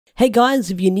Hey guys,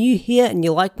 if you're new here and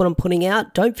you like what I'm putting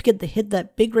out, don't forget to hit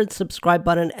that big red subscribe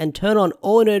button and turn on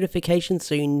all notifications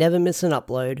so you never miss an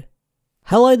upload.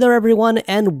 Hello there everyone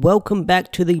and welcome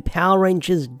back to the Power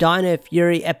Rangers Dino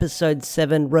Fury Episode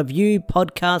 7 review,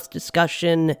 podcast,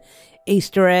 discussion,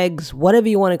 Easter eggs, whatever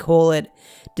you want to call it.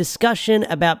 Discussion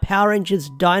about Power Rangers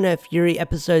Dino Fury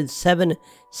Episode 7,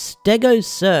 Stego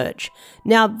Search.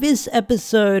 Now this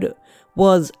episode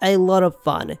was a lot of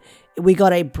fun. We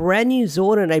got a brand new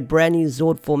Zord and a brand new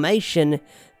Zord formation,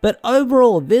 but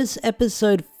overall this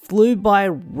episode flew by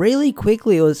really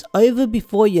quickly. It was over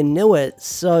before you knew it,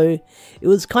 so it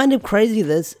was kind of crazy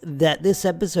that this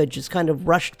episode just kind of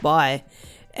rushed by,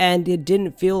 and it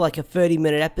didn't feel like a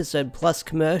 30-minute episode plus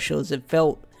commercials. It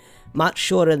felt much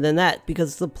shorter than that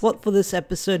because the plot for this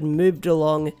episode moved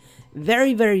along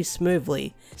very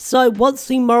smoothly. So what's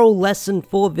the moral lesson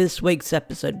for this week's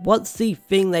episode? What's the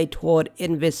thing they taught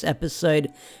in this episode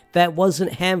that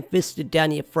wasn't ham-fisted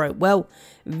down your throat? Well,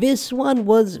 this one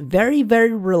was very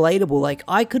relatable. Like,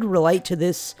 I could relate to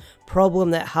this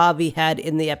problem that Javi had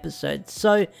in the episode.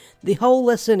 So the whole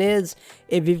lesson is,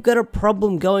 if you've got a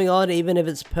problem going on, even if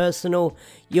it's personal,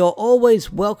 you're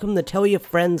always welcome to tell your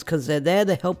friends because they're there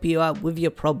to help you out with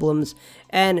your problems.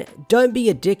 And don't be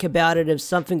a dick about it if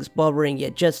something's bothering you.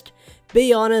 Just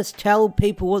be honest, tell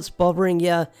people what's bothering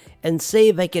you, and see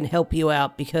if they can help you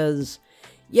out, because,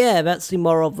 yeah, that's the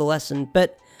moral of the lesson.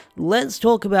 But let's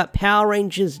talk about Power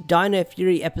Rangers Dino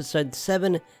Fury Episode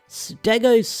 7,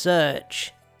 Stego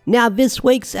Search. Now, this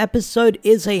week's episode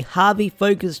is a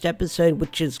Javi-focused episode,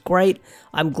 which is great.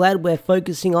 I'm glad we're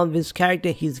focusing on this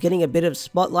character. He's getting a bit of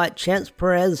spotlight. Chance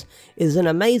Perez is an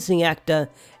amazing actor,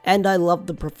 and I love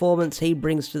the performance he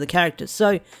brings to the character.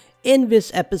 So, in this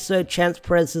episode, Chance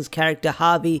Perez's character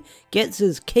Javi gets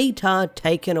his keytar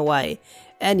taken away.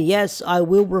 And yes, I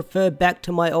will refer back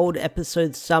to my old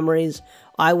episode summaries.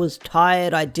 I was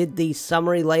tired, I did the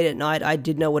summary late at night, I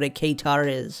did know what a keytar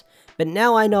is. But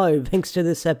now I know, thanks to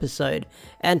this episode,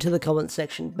 and to the comment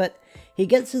section. But he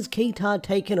gets his keytar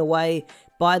taken away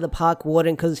by the park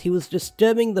warden because he was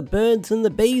disturbing the birds and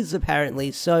the bees, apparently.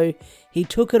 So he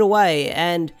took it away,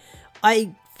 and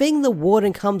I think the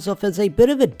warden comes off as a bit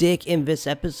of a dick in this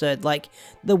episode. Like,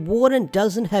 the warden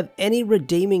doesn't have any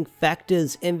redeeming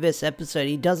factors in this episode.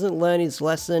 He doesn't learn his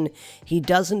lesson. He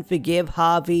doesn't forgive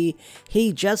Javi.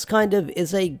 He just kind of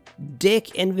is a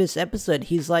dick in this episode.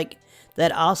 He's like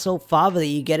that arsehole father that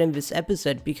you get in this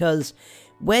episode, because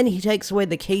when he takes away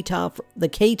the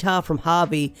keytar from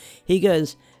Javi, he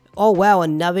goes, "Oh wow,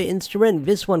 another instrument,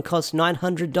 this one costs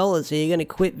 $900, are you going to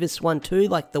quit this one too?"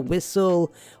 Like the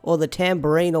whistle or the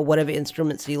tambourine or whatever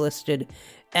instruments he listed.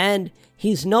 And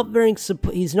he's not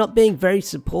being very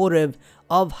supportive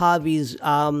of Javi's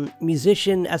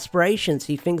musician aspirations.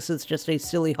 He thinks it's just a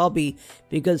silly hobby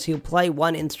because he'll play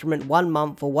one instrument 1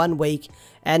 month or 1 week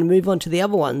and move on to the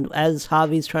other one as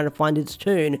Javi's trying to find his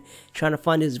tune, trying to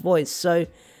find his voice. So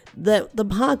the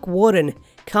park warden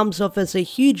comes off as a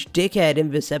huge dickhead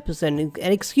in this episode, and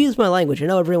excuse my language, I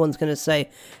know everyone's going to say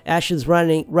Ash is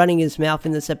running his mouth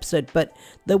in this episode, but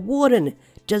the warden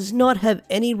does not have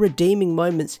any redeeming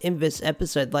moments in this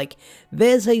episode. Like,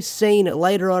 there's a scene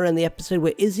later on in the episode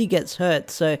where Izzy gets hurt,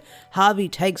 so Javi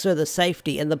takes her to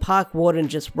safety, and the park warden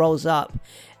just rolls up,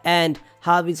 and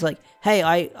Javi's like, "Hey,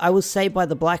 I was saved by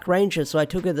the Black Ranger, so I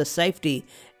took her to safety,"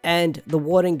 and the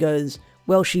warden goes,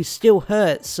 "Well, she's still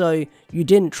hurt, so you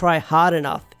didn't try hard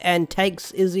enough," and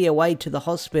takes Izzy away to the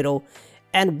hospital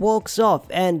and walks off.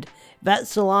 And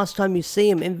that's the last time you see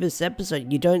him in this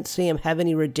episode. You don't see him have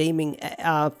any redeeming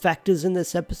factors in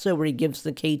this episode where he gives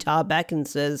the keytar back and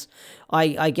says,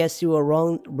 I guess you were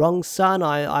wrong son,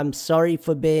 I'm sorry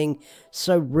for being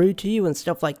so rude to you and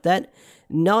stuff like that.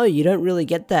 No, you don't really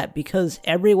get that, because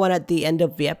everyone at the end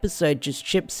of the episode just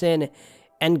chips in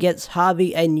and gets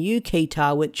Javi a new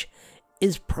keytar, which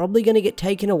is probably going to get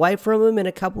taken away from him in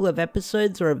a couple of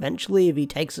episodes, or eventually if he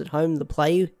takes it home to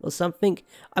play or something.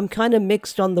 I'm kind of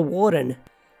mixed on the warden.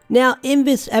 Now, in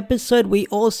this episode, we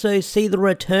also see the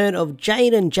return of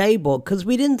Jane and J-Borg, because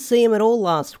we didn't see him at all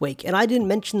last week, and I didn't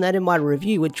mention that in my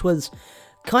review, which was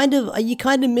you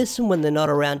kind of miss them when they're not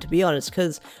around, to be honest,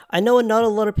 because I know not a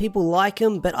lot of people like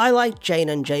them, but I like Jane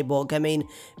and J-Borg. I mean,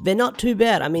 they're not too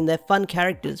bad. I mean, they're fun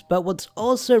characters, but what's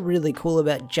also really cool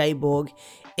about J-Borg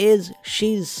is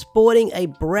she's sporting a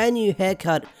brand new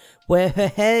haircut where her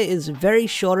hair is very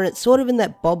short, and it's sort of in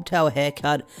that bobtail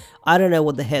haircut. I don't know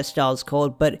what the hairstyle is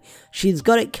called, but she's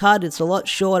got it cut. It's a lot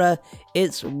shorter.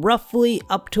 It's roughly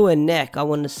up to her neck, I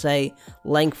want to say,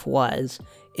 lengthwise,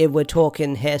 if we're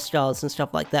talking hairstyles and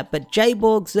stuff like that. But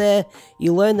J-Borg's there.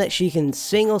 You learn that she can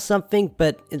sing or something,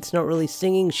 but it's not really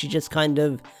singing. She just kind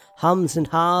of hums and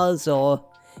ha's, or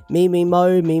me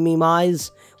mo, me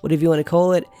mi's, whatever you want to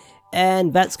call it.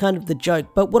 And that's kind of the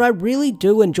joke. But what I really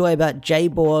do enjoy about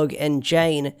J-Borg and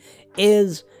Jane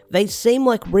is they seem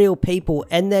like real people,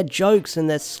 and their jokes and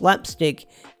their slapstick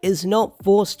is not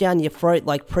forced down your throat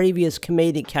like previous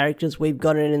comedic characters we've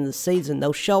gotten in the season.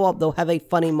 They'll show up, they'll have a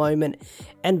funny moment,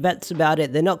 and that's about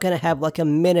it. They're not going to have like a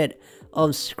minute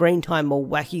of screen time or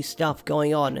wacky stuff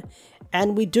going on.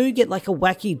 And we do get like a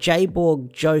wacky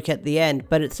J-Borg joke at the end,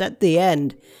 but it's at the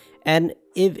end, and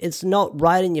if it's not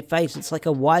right in your face, it's like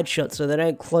a wide shot, so they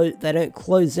don't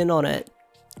close in on it,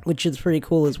 which is pretty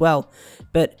cool as well.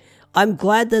 But I'm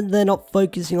glad that they're not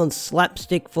focusing on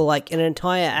slapstick for like an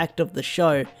entire act of the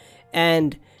show,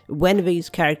 and when these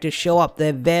characters show up,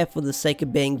 they're there for the sake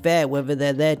of being there, whether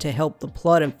they're there to help the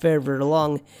plot and further it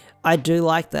along. I do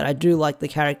like that. I do like the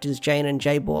characters Jane and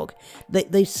J-Borg.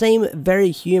 They seem very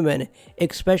human,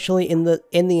 especially in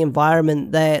the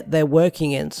environment they're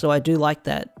working in, so I do like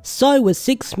that. So we're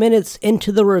 6 minutes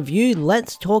into the review,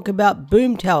 let's talk about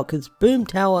Boom Tower, because Boom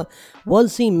Tower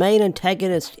was the main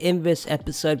antagonist in this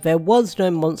episode. There was no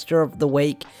monster of the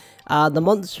week. The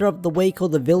monster of the week, or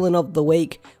the villain of the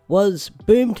week, was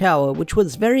Boom Tower, which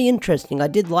was very interesting. I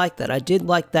did like that. I did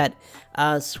like that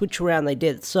switch around they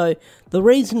did. So the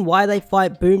reason why they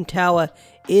fight Boom Tower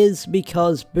is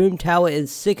because Boom Tower is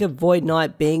sick of Void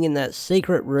Knight being in that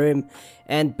secret room,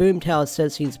 and Boom Tower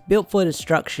says he's built for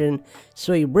destruction,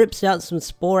 so he rips out some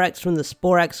Sporax from the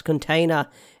Sporax container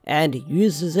and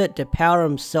uses it to power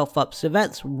himself up. So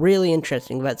that's really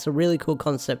interesting. That's a really cool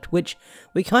concept, which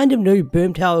we kind of knew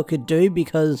Boom Tower could do,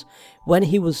 because when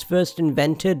he was first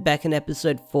invented back in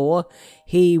episode 4,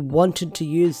 he wanted to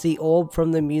use the orb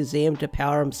from the museum to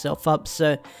power himself up.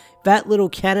 So that little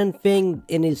cannon thing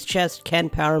in his chest can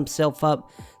power himself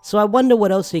up. So I wonder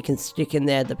what else he can stick in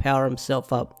there to power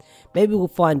himself up. Maybe we'll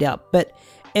find out. But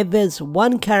if there's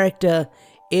one character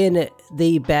in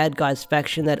the bad guys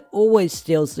faction that always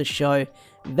steals the show,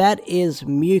 that is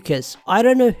Mucus. I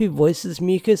don't know who voices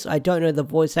Mucus, I don't know the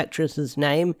voice actress's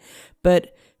name,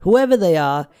 but whoever they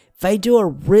are, they do a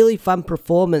really fun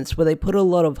performance where they put a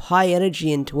lot of high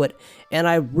energy into it, and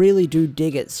I really do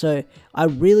dig it. So I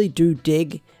really do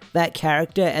dig that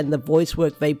character and the voice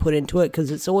work they put into it, because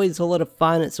it's always a lot of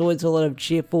fun, it's always a lot of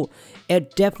cheerful.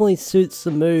 It definitely suits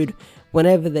the mood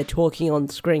whenever they're talking on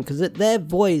screen, because their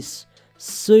voice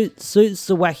suits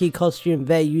the wacky costume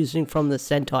they're using from the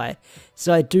Sentai.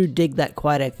 So I do dig that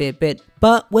quite a fair bit.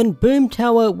 But when Boom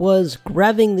Tower was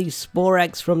grabbing the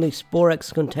Sporax from the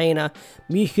Sporax container,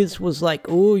 Mucus was like,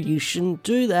 "Oh, you shouldn't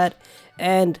do that,"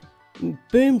 and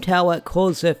Boom Tower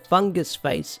calls her Fungus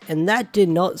Face, and that did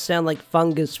not sound like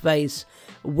Fungus Face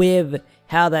with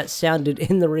how that sounded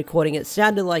in the recording. It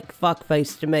sounded like Fuck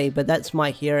Face to me, but that's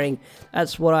my hearing.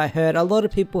 That's what I heard. A lot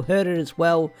of people heard it as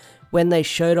well when they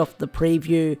showed off the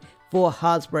preview for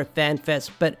Hasbro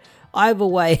FanFest, but either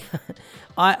way,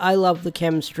 I love the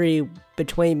chemistry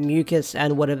between Mucus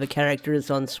and whatever character is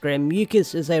on screen.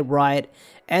 Mucus is a riot,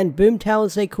 and Boom Tower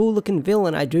is a cool looking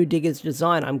villain. I do dig his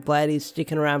design. I'm glad he's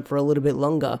sticking around for a little bit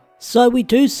longer. So we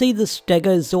do see the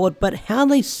Stego Zord, but how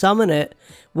they summon it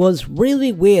was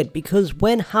really weird, because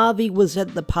when Javi was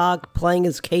at the park playing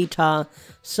his keytar,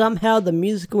 somehow the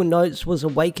musical notes was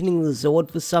awakening the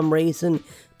Zord for some reason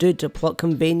due to plot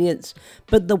convenience.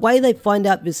 But the way they find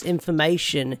out this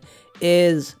information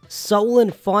is Solon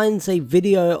finds a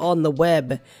video on the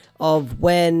web of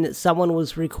when someone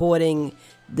was recording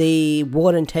the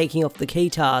Warden taking off the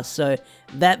keytar, so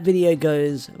that video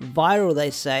goes viral, they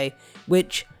say,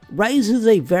 which raises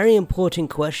a very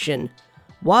important question.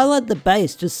 While at the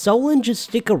base, does Solon just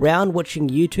stick around watching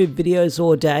YouTube videos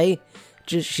all day?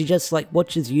 She just like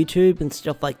watches YouTube and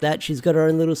stuff like that. She's got her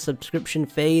own little subscription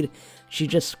feed. She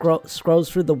just scrolls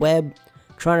through the web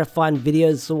trying to find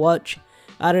videos to watch.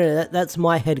 I don't know, that's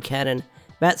my headcanon.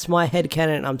 That's my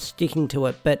headcanon, I'm sticking to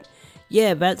it. But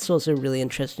yeah, that's also really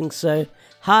interesting. So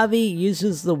Javi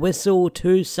uses the whistle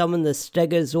to summon the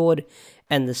Stegozord,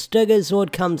 and the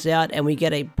Stegozord comes out, and we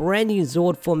get a brand new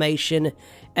Zord formation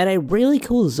and a really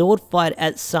cool Zord fight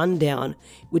at sundown,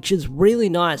 which is really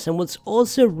nice. And what's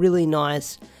also really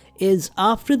nice is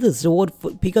after the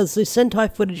Zord, because the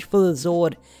Sentai footage for the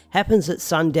Zord happens at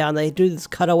sundown, they do this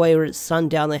cutaway where it's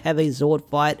sundown, they have a Zord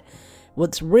fight.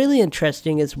 What's really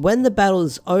interesting is when the battle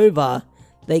is over,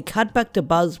 they cut back to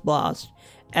Buzz Blast,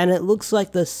 and it looks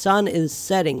like the sun is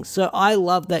setting. So I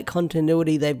love that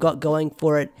continuity they've got going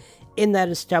for it in that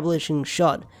establishing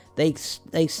shot. They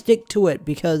stick to it,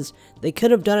 because they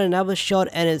could have done another shot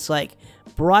and it's like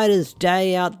bright as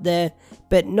day out there,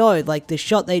 but no, like the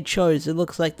shot they chose, it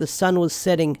looks like the sun was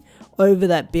setting over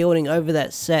that building, over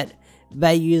that set,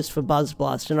 they use for Buzz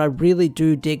Blast, and I really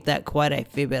do dig that quite a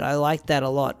fair bit. I like that a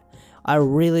lot. I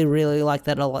really like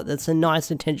that a lot. That's a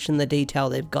nice attention to detail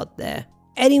they've got there.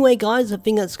 Anyway guys, I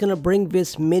think that's going to bring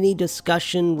this mini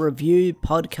discussion, review,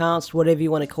 podcast, whatever you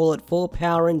want to call it, for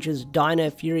Power Rangers Dino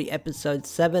Fury Episode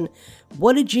 7.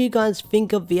 What did you guys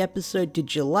think of the episode?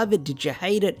 Did you love it? Did you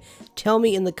hate it? Tell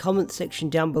me in the comment section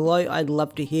down below. I'd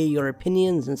love to hear your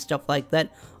opinions and stuff like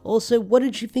that. Also, what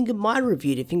did you think of my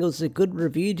review? Do you think it was a good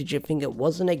review? Did you think it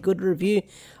wasn't a good review?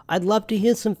 I'd love to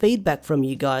hear some feedback from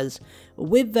you guys.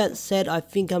 With that said, I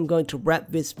think I'm going to wrap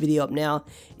this video up now.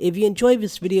 If you enjoyed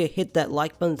this video, hit that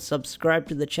like button, subscribe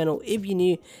to the channel if you're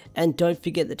new, and don't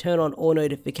forget to turn on all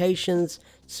notifications.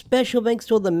 Special thanks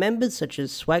to all the members such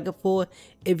as Swagger4.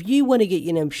 If you want to get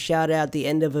your name shouted out at the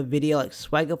end of a video like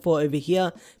Swagger4 over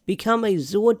here, become a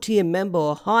Zord tier member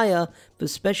or higher for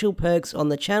special perks on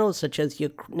the channel, such as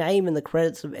your name in the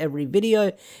credits of every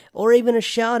video, or even a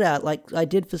shout out like I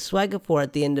did for Swagger4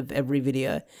 at the end of every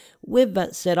video. With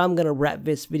that said, I'm going to wrap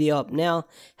this video up now.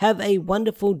 Have a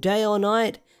wonderful day or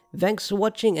night. Thanks for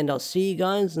watching, and I'll see you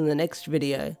guys in the next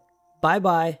video. Bye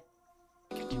bye.